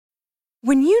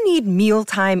When you need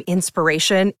mealtime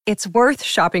inspiration, it's worth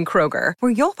shopping Kroger,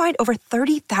 where you'll find over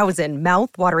 30,000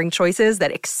 mouth-watering choices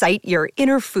that excite your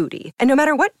inner foodie. And no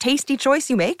matter what tasty choice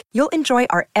you make, you'll enjoy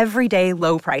our everyday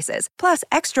low prices, plus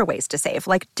extra ways to save,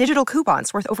 like digital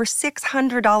coupons worth over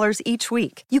 $600 each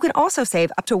week. You can also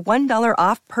save up to $1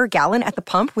 off per gallon at the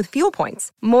pump with fuel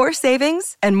points. More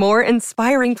savings and more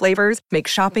inspiring flavors make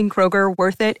shopping Kroger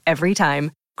worth it every time.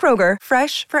 Kroger,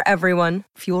 fresh for everyone.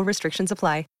 Fuel restrictions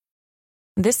apply.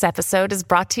 This episode is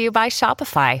brought to you by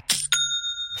Shopify.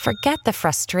 Forget the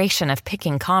frustration of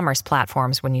picking commerce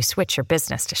platforms when you switch your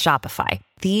business to Shopify,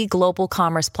 the global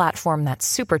commerce platform that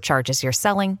supercharges your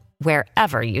selling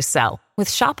wherever you sell. With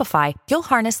Shopify, you'll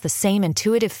harness the same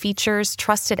intuitive features,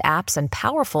 trusted apps, and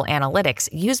powerful analytics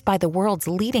used by the world's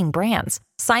leading brands.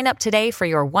 Sign up today for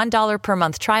your $1 per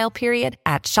month trial period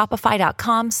at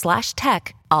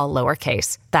shopify.com/tech, all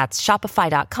lowercase. That's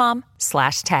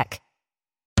shopify.com/tech.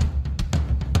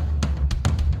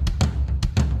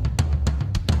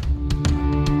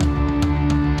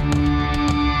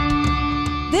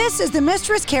 This is the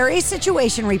Mistress Carrie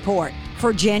Situation Report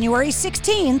for January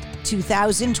 16th,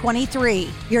 2023.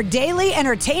 Your daily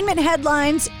entertainment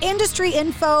headlines, industry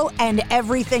info, and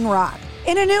everything rock.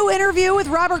 In a new interview with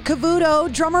Robert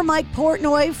Cavuto, drummer Mike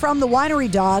Portnoy from the Winery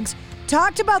Dogs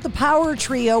talked about the power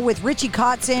trio with Richie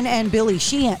Kotzen and Billy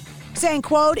Sheehan, saying,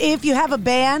 quote, if you have a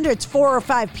band, it's 4 or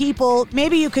 5 people,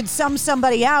 maybe you could sum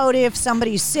somebody out if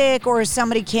somebody's sick or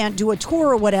somebody can't do a tour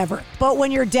or whatever. But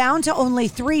when you're down to only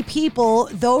 3 people,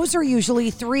 those are usually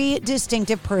 3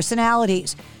 distinctive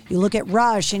personalities. You look at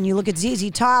Rush and you look at ZZ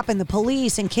Top and The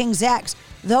Police and King's X.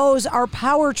 Those are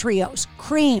power trios,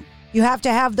 Cream. You have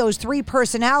to have those 3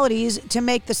 personalities to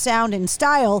make the sound and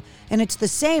style, and it's the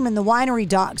same in the Winery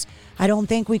Dogs. I don't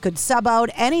think we could sub out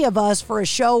any of us for a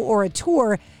show or a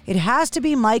tour. It has to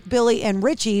be Mike, Billy, and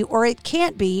Richie, or it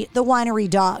can't be the Winery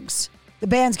Dogs. The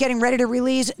band's getting ready to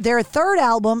release their 3rd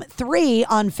album, 3,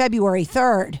 on February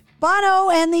 3rd. Bono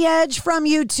and The Edge from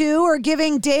U2 are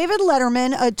giving David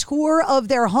Letterman a tour of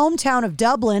their hometown of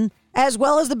Dublin, as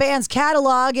well as the band's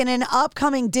catalog in an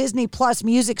upcoming Disney Plus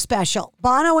music special.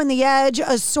 Bono and The Edge,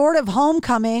 a sort of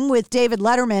homecoming with David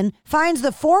Letterman, finds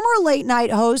the former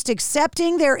late-night host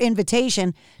accepting their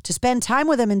invitation to spend time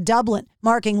with him in Dublin,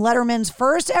 marking Letterman's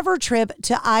first ever trip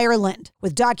to Ireland.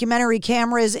 With documentary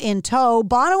cameras in tow,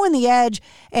 Bono and The Edge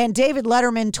and David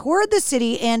Letterman toured the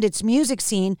city and its music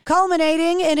scene,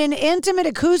 culminating in an intimate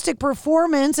acoustic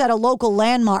performance at a local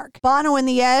landmark. Bono and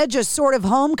The Edge, a sort of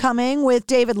homecoming with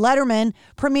David Letterman,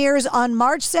 premieres on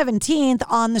March 17th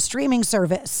on the streaming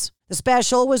service. The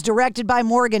special was directed by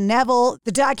Morgan Neville,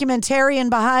 the documentarian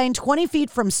behind 20 Feet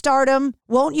from Stardom,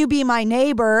 Won't You Be My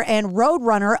Neighbor, and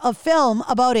Roadrunner, a film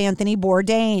about Anthony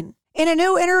Bourdain. In a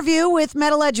new interview with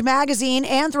Metal Edge magazine,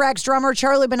 Anthrax drummer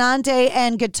Charlie Benante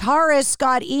and guitarist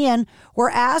Scott Ian were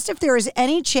asked if there is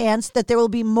any chance that there will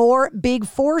be more Big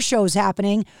Four shows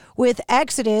happening, with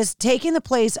Exodus taking the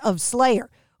place of Slayer,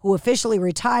 who officially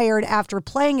retired after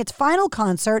playing its final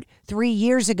concert 3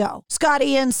 years ago. Scott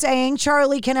Ian saying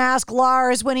Charlie can ask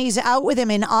Lars when he's out with him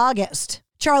in August.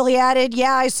 Charlie added,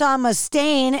 yeah, I saw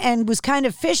Mustaine and was kind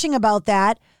of fishing about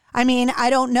that. I mean, I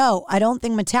don't know. I don't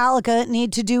think Metallica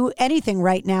need to do anything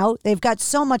right now. They've got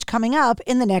so much coming up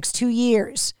in the next 2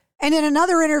 years. And in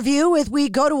another interview with We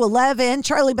Go to 11,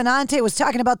 Charlie Benante was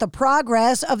talking about the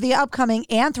progress of the upcoming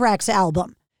Anthrax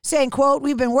album, saying, quote,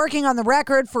 we've been working on the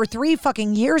record for 3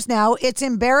 fucking years now. It's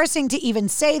embarrassing to even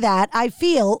say that. I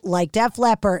feel like Def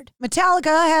Leppard.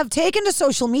 Metallica have taken to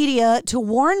social media to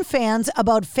warn fans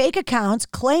about fake accounts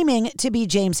claiming to be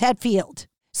James Hetfield,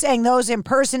 saying those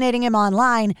impersonating him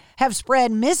online have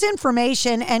spread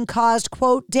misinformation and caused,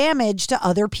 quote, damage to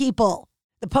other people.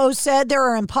 The post said there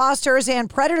are imposters and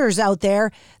predators out there.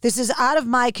 This is out of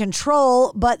my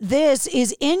control, but this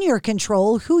is in your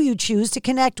control who you choose to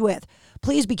connect with.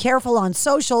 Please be careful on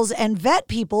socials and vet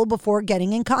people before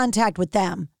getting in contact with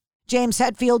them. James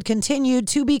Hetfield continued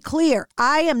to be clear.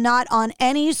 I am not on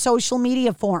any social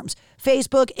media forms,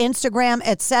 Facebook, Instagram,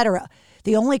 etc.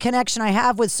 The only connection I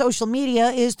have with social media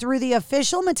is through the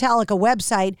official Metallica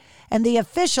website and the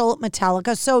official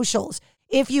Metallica socials.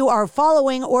 If you are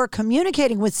following or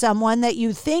communicating with someone that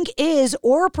you think is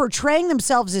or portraying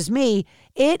themselves as me,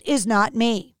 it is not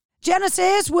me.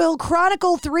 Genesis will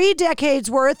chronicle 3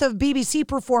 decades worth of BBC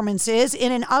performances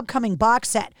in an upcoming box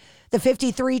set. The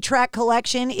 53-track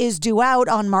collection is due out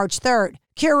on March 3rd.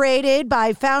 Curated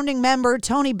by founding member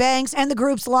Tony Banks and the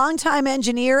group's longtime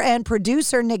engineer and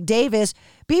producer Nick Davis,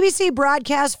 BBC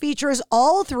Broadcast features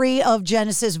all 3 of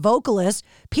Genesis vocalists,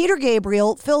 Peter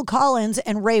Gabriel, Phil Collins,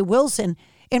 and Ray Wilson,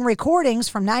 in recordings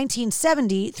from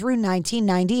 1970 through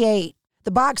 1998.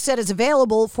 The box set is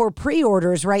available for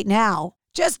pre-orders right now.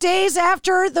 Just days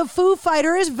after the Foo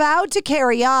Fighters vowed to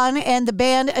carry on and the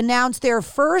band announced their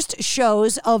first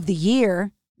shows of the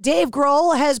year, Dave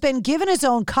Grohl has been given his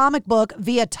own comic book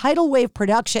via Tidal Wave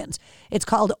Productions. It's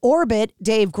called Orbit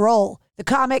Dave Grohl. The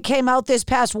comic came out this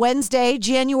past Wednesday,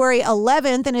 January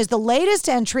 11th, and is the latest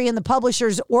entry in the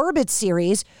publisher's Orbit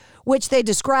series, which they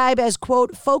describe as,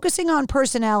 quote, focusing on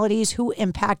personalities who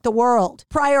impact the world.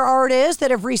 Prior artists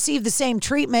that have received the same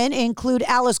treatment include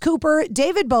Alice Cooper,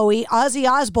 David Bowie, Ozzy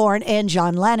Osbourne, and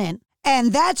John Lennon.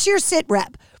 And that's your Sit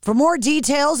Rep. For more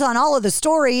details on all of the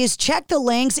stories, check the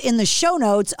links in the show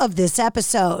notes of this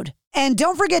episode. And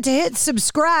don't forget to hit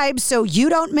subscribe so you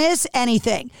don't miss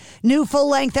anything. New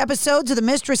full-length episodes of the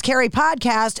Mistress Carrie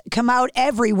podcast come out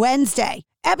every Wednesday.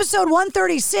 Episode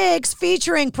 136,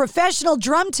 featuring professional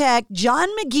drum tech John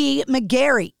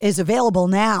McGarry, is available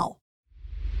now.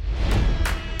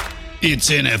 It's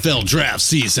NFL draft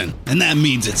season, and that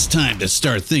means it's time to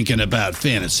start thinking about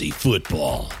fantasy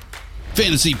football.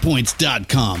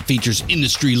 FantasyPoints.com features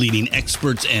industry-leading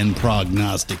experts and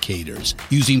prognosticators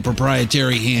using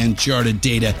proprietary hand-charted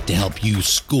data to help you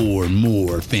score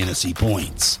more fantasy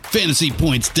points.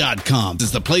 FantasyPoints.com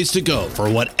is the place to go for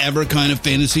whatever kind of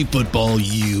fantasy football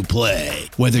you play.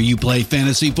 Whether you play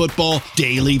fantasy football,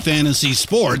 daily fantasy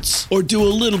sports, or do a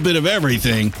little bit of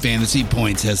everything, Fantasy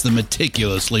Points has the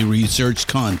meticulously researched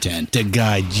content to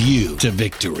guide you to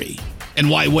victory. And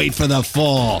why wait for the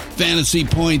fall? Fantasy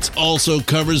Points also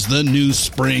covers the new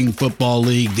spring football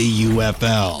league, the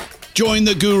UFL. Join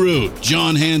the guru,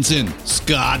 John Hansen,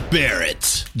 Scott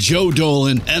Barrett, Joe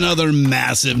Dolan, and other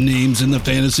massive names in the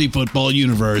fantasy football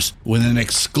universe with an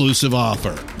exclusive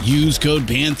offer. Use code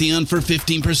Pantheon for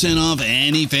 15% off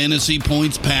any Fantasy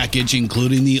Points package,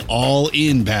 including the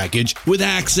all-in package, with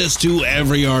access to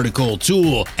every article,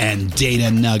 tool, and data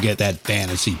nugget that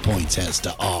Fantasy Points has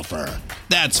to offer.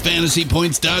 That's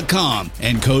FantasyPoints.com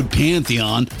and code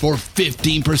Pantheon for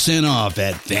 15% off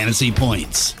at Fantasy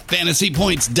Points.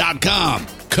 FantasyPoints.com,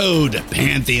 code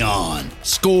Pantheon.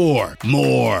 Score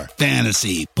more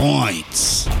fantasy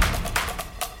points.